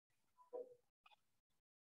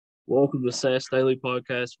Welcome to SAS Daily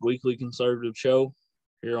Podcast, weekly conservative show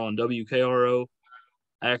here on WKRO,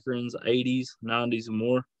 Akron's 80s, 90s, and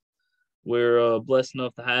more. We're blessed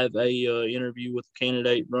enough to have a interview with a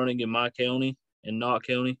candidate running in my county, in Knott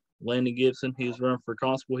County, Landon Gibson. He's running for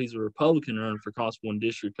Constable. He's a Republican running for Constable in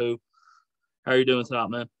District 2. How are you doing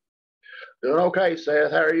tonight, man? Doing okay,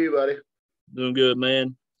 Seth. How are you, buddy? Doing good,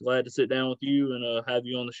 man. Glad to sit down with you and have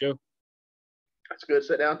you on the show. It's good to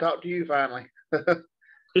sit down and talk to you finally.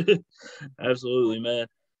 Absolutely, man.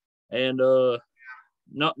 And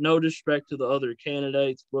no disrespect to the other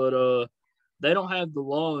candidates, but they don't have the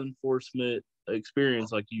law enforcement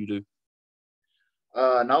experience like you do.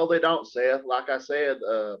 No, they don't, Seth. Like I said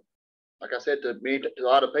to a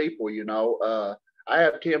lot of people, I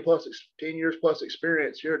have 10 years plus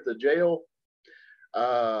experience here at the jail.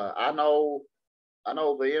 I know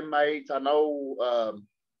the inmates. I know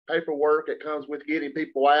paperwork that comes with getting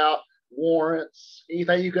people out, warrants,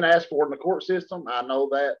 anything you can ask for in the court system. I know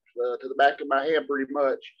that to the back of my hand pretty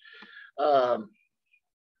much.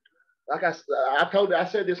 Like I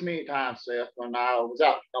said this many times, Seth, when I was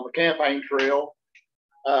out on the campaign trail,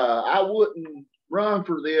 I wouldn't run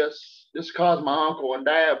for this just because my uncle and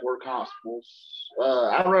dad were constables.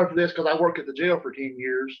 I run for this because I worked at the jail for 10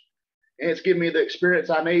 years, and it's given me the experience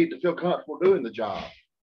I need to feel comfortable doing the job.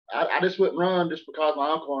 I just wouldn't run just because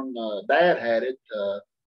my uncle and dad had it.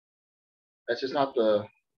 That's just not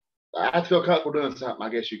I feel comfortable doing something, I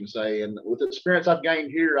guess you can say. And with the experience I've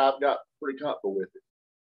gained here, I've got pretty comfortable with it.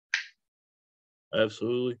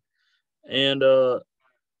 Absolutely. And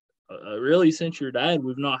really, since your dad,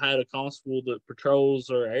 we've not had a constable that patrols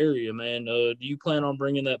our area, man. Do you plan on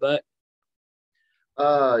bringing that back?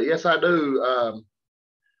 Yes, I do.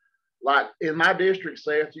 Like in my district,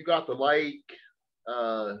 Seth, you got the lake,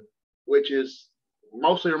 which is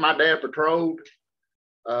mostly where my dad patrolled,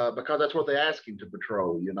 because that's what they ask him to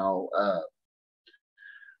patrol,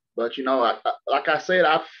 But like I said,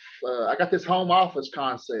 I got this home office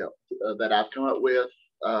concept that I've come up with.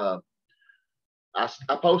 I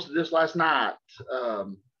posted this last night,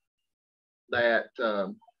 that I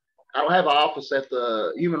don't have an office at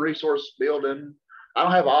the Human Resource Building. I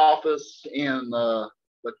don't have an office in the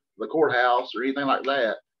courthouse or anything like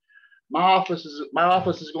that. My office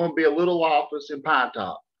is going to be a little office in Pine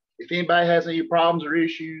Top. If anybody has any problems or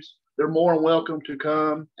issues, they're more than welcome to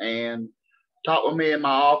come and talk with me in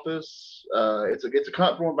my office. It's a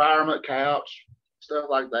comfortable environment, couch, stuff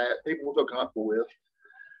like that. People will feel comfortable with.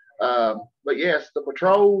 But yes, the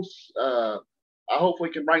patrols, I hope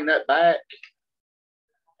we can bring that back.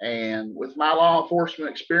 And with my law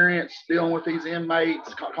enforcement experience dealing with these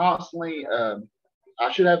inmates constantly, I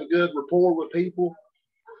should have a good rapport with people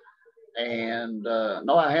and know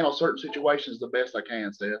how to handle certain situations the best I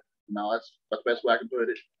can, Seth. That's the best way I can put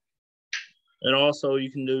it. And also, you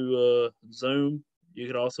can do Zoom. You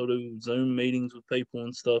could also do Zoom meetings with people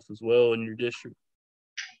and stuff as well in your district.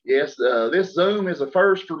 Yes, this Zoom is a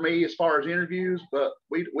first for me as far as interviews, but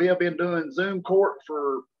we have been doing Zoom court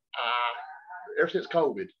for ever since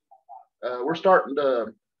COVID. We're starting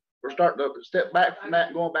to step back from that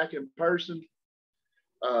and going back in person.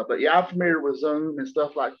 But yeah, I'm familiar with Zoom and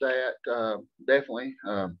stuff like that. Definitely,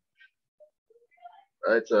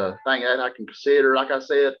 it's a thing that I can consider. Like I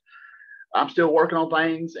said, I'm still working on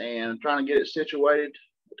things and trying to get it situated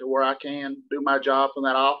to where I can do my job from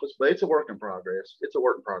that office. But it's a work in progress.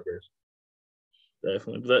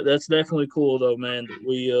 Definitely, that's definitely cool though, man. That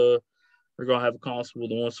we're gonna have a constable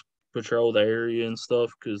that wants to patrol the area and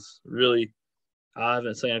stuff. Because really, I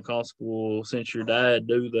haven't seen a constable since your dad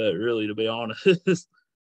do that. Really, to be honest.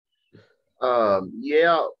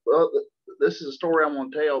 Yeah. Well, this is a story I'm going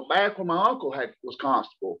to tell. Back when my uncle was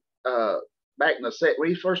constable, back in when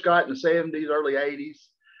he first got in the 70s, early 80s,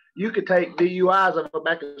 you could take DUIs out of the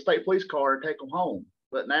back of the state police car and take them home.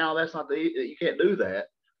 But now that's not you can't do that.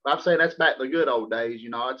 But I'm saying that's back in the good old days.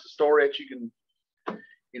 It's a story that you can,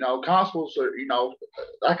 constables are,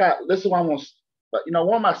 this is what I'm going to, but,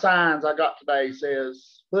 one of my signs I got today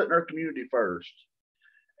says, putting our community first.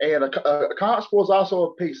 And a constable is also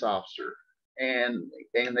a peace officer. And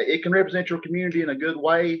it can represent your community in a good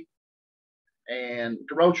way and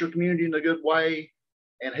promote your community in a good way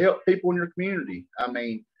and help people in your community. I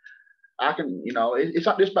mean, it's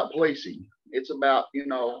not just about policing. It's about,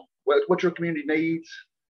 what your community needs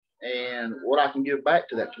and what I can give back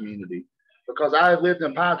to that community. Because I have lived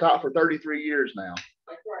in Pine Top for 33 years now.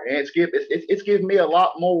 And it's given me a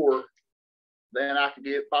lot more than I can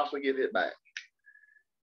possibly give it back.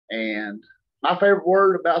 And my favorite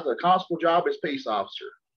word about the constable job is peace officer.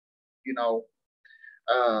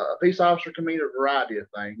 A peace officer can mean a variety of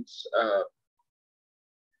things,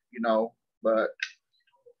 but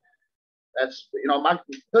That's, my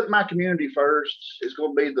putting my community first is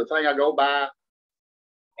going to be the thing I go by.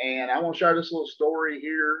 And I want to share this little story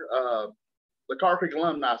here. The Car Creek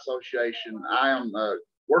Alumni Association, I am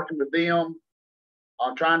working with them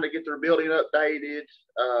on trying to get their building updated.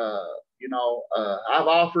 I've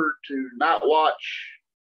offered to night watch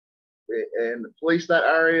and police that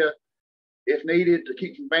area if needed to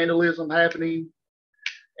keep some vandalism happening.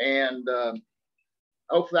 And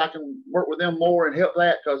hopefully I can work with them more and help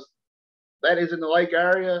that, because that is in the lake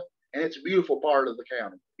area and it's a beautiful part of the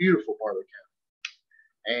county. Beautiful part of the county.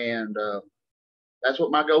 And that's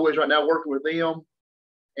what my goal is right now, working with them.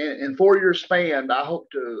 In 4 years span, I hope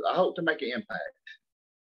to make an impact.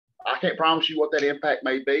 I can't promise you what that impact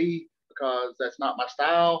may be because that's not my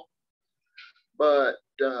style, but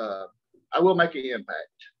I will make an impact,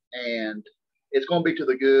 and it's going to be to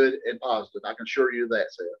the good and positive. I can assure you that,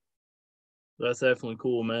 Seth. That's definitely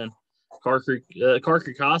cool, man. Car Creek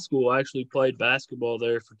High School, I actually played basketball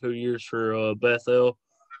there for 2 years for Bethel.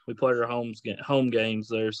 We played our home games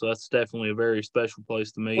there, so that's definitely a very special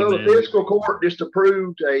place to me. Well, man. The fiscal court just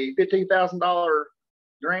approved a $15,000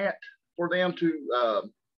 grant for them to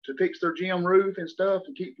fix their gym roof and stuff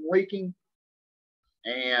and keep from leaking,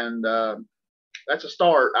 and that's a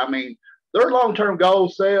start. I mean, their long-term goal,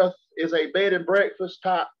 Seth, is a bed and breakfast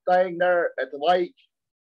type thing there at the lake,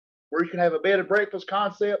 where you can have a bed and breakfast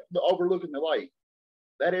concept overlooking the lake.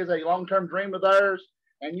 That is a long-term dream of theirs,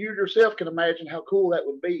 and you yourself can imagine how cool that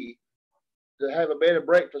would be to have a bed and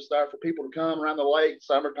breakfast there for people to come around the lake,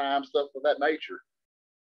 summertime, stuff of that nature.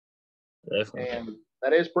 Definitely. And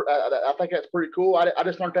that is, I think that's pretty cool. I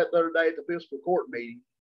just learned that the other day at the fiscal court meeting.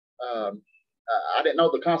 I didn't know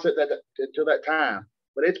the concept until that time,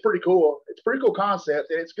 but it's pretty cool. It's a pretty cool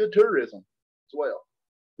concept, and it's good tourism as well.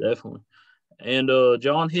 Definitely. And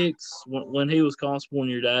John Hicks, when he was constable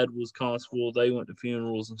and your dad was constable, they went to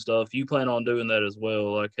funerals and stuff. You plan on doing that as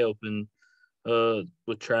well, like helping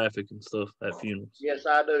with traffic and stuff at funerals? Yes,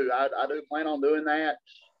 I do. I do plan on doing that.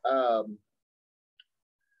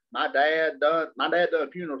 My dad done a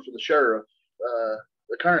funeral for the sheriff,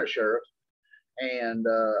 the current sheriff, and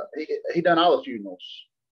he done all the funerals,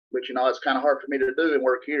 which it's kind of hard for me to do and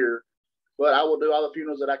work here, but I will do all the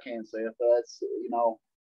funerals that I can, Seth. That's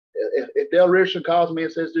if Dale Richardson calls me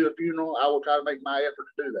and says do a funeral, I will try to make my effort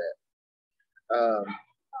to do that.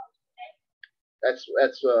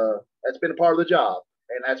 That's been a part of the job,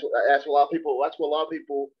 and that's what a lot of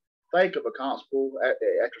people think of a constable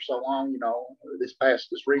after so long.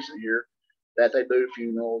 This recent year, that they do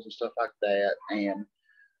funerals and stuff like that, and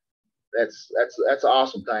that's an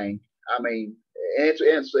awesome thing. I mean, it's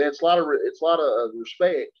a lot of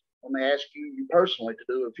respect when they ask you personally to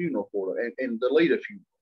do a funeral for them and to lead a funeral.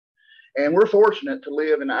 And we're fortunate to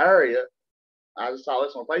live in an area. I just saw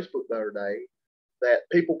this on Facebook the other day, that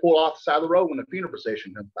people pull off the side of the road when the funeral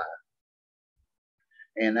procession comes by.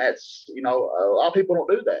 And that's, a lot of people don't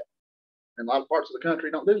do that. And a lot of parts of the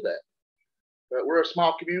country don't do that. But we're a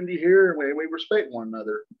small community here, and we respect one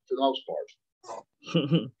another for the most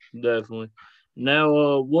part. Definitely.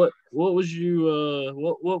 Now, what was you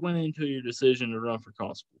what went into your decision to run for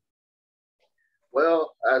constable?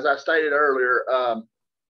 Well, as I stated earlier,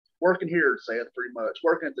 working here, Seth, pretty much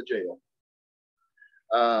working at the jail.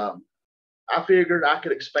 I figured I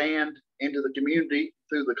could expand into the community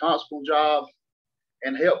through the constable job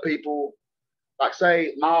and help people, like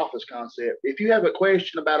say my office concept. If you have a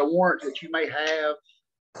question about a warrant that you may have,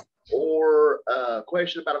 or a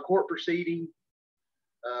question about a court proceeding,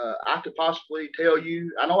 I could possibly tell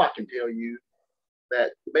you, I know I can tell you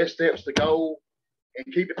that the best steps to go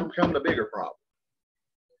and keep it from becoming a bigger problem.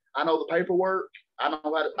 I know the paperwork. I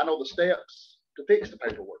know the steps to fix the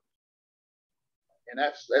paperwork. And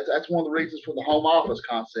that's one of the reasons for the home office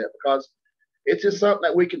concept, because it's just something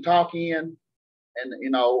that we can talk in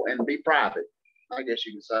and be private, I guess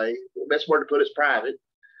you can say. The best word to put it is private.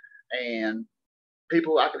 And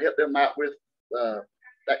people, I can help them out with that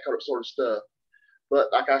kind of sort of stuff. But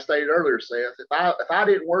like I stated earlier, Seth, if I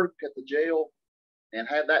didn't work at the jail and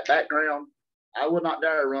had that background, I would not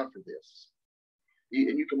dare run for this.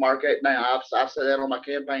 And you can mark that down. I've said that on my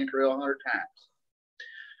campaign trail 100 times.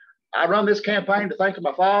 I run this campaign to thank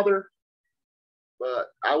my father, but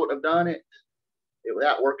I wouldn't have done it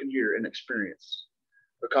without working here and experience,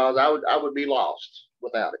 because I would be lost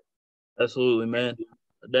without it. Absolutely, man.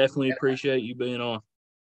 I definitely appreciate you being on.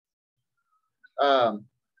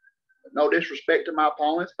 No disrespect to my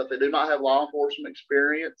opponents, but they do not have law enforcement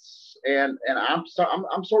experience, and I'm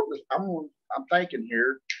thinking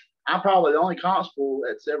here, I'm probably the only constable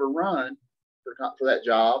that's ever run for that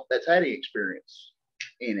job that's had any experience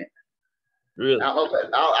in it. Really?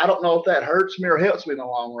 I don't know if that hurts me or helps me in the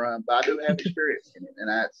long run, but I do have experience in it, and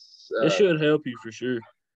that's it should help you for sure.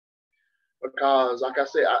 Because, like I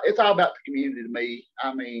said, it's all about the community to me.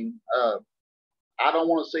 I mean, I don't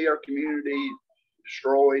want to see our community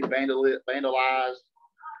destroyed, vandalized,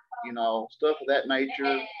 stuff of that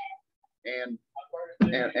nature. And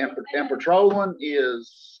patrolling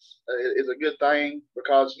is a good thing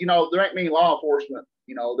because there ain't many law enforcement.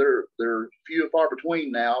 They're few and far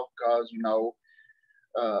between now because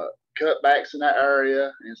cutbacks in that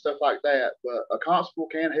area and stuff like that. But a constable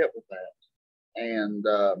can help with that, and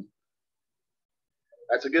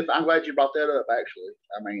that's a good thing. I'm glad you brought that up. Actually,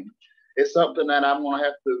 I mean, it's something that I'm going to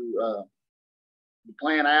have to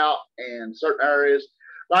plan out in certain areas,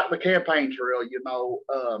 like the campaign trail. You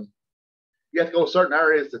have to go to certain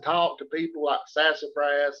areas to talk to people like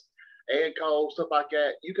Sassafras and Cole, stuff like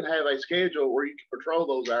that. You can have a schedule where you can patrol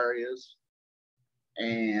those areas,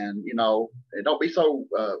 and don't be so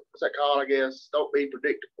what's that called? I guess don't be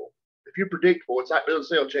predictable. If you're predictable, it's like doing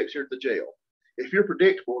cell checks here at the jail. If you're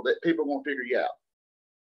predictable, that people are going to figure you out.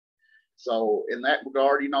 So in that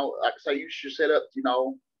regard, like I say, you should set up,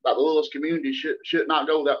 like the littlest community should not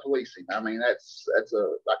go without policing. I mean, that's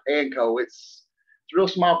like Anco. It's a real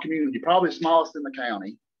small community, probably the smallest in the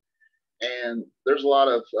county. And there's a lot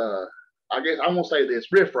of, I guess I'm going to say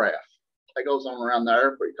this, riffraff that goes on around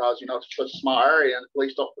there because, it's such a small area and the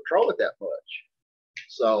police don't patrol it that much.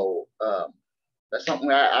 So that's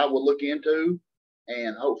something I would look into,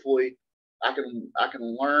 and hopefully I can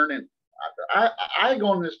learn. And I go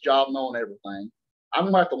on this job knowing everything. I'm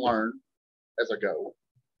going to have to learn as I go.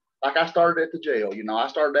 Like I started at the jail, I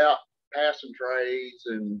started out passing trays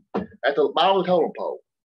and at the bottom of the totem pole.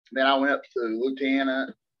 Then I went up to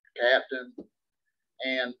lieutenant, captain,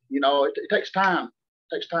 and it takes time.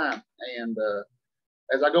 It takes time. And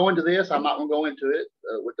as I go into this, I'm not going to go into it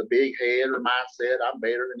with the big head or mindset. I'm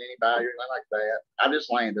better than anybody or anything like that. I'm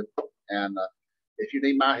just Landon, and if you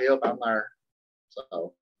need my help, I'm there.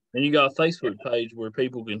 So. And you got a Facebook page where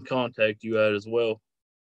people can contact you at as well.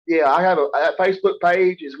 Yeah, I have a Facebook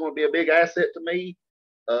page. Is going to be a big asset to me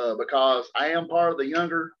because I am part of the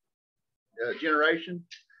younger generation,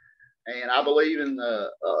 and I believe in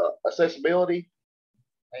accessibility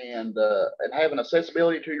and having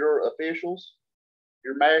accessibility to your officials,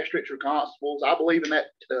 your magistrates, your constables. I believe in that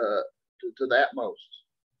to that most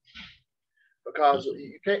because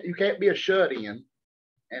you can't be a shut-in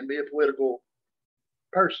and be a political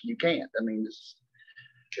person. You can't. I mean,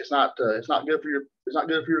 it's not good for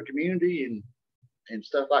your community and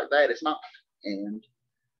stuff like that. It's not. And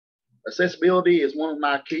accessibility is one of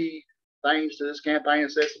my key things to this campaign.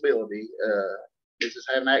 Accessibility is just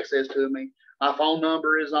having access to me. My phone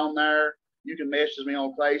number is on there. You can message me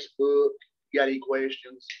on Facebook. You got any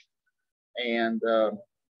questions and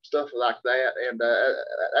stuff like that. And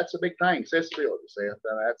that's a big thing. Accessibility, Seth.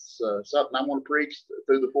 That's something I'm going to preach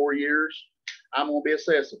through the 4 years. I'm going to be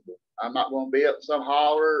accessible. I'm not going to be up some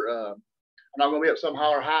holler. I'm not going to be up some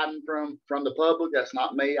holler hiding from the public. That's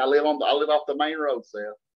not me. I live off the main road,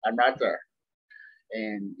 Seth. I'm right there.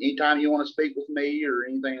 And anytime you want to speak with me or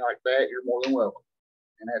anything like that, you're more than welcome.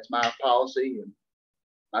 And that's my policy and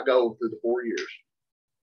my goal through the 4 years.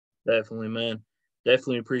 Definitely, man.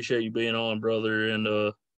 Definitely appreciate you being on, brother. And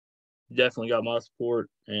you definitely got my support.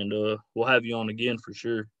 And we'll have you on again for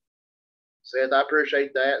sure. Seth, I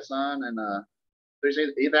appreciate that, son. And if there's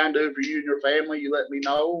anything I can do for you and your family, you let me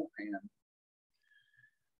know.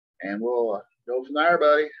 And we'll go from there,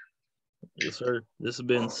 buddy. Yes, sir. This has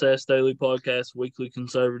been Seth's Daily Podcast, weekly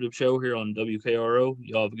conservative show here on WKRO.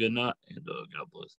 Y'all have a good night, and God bless.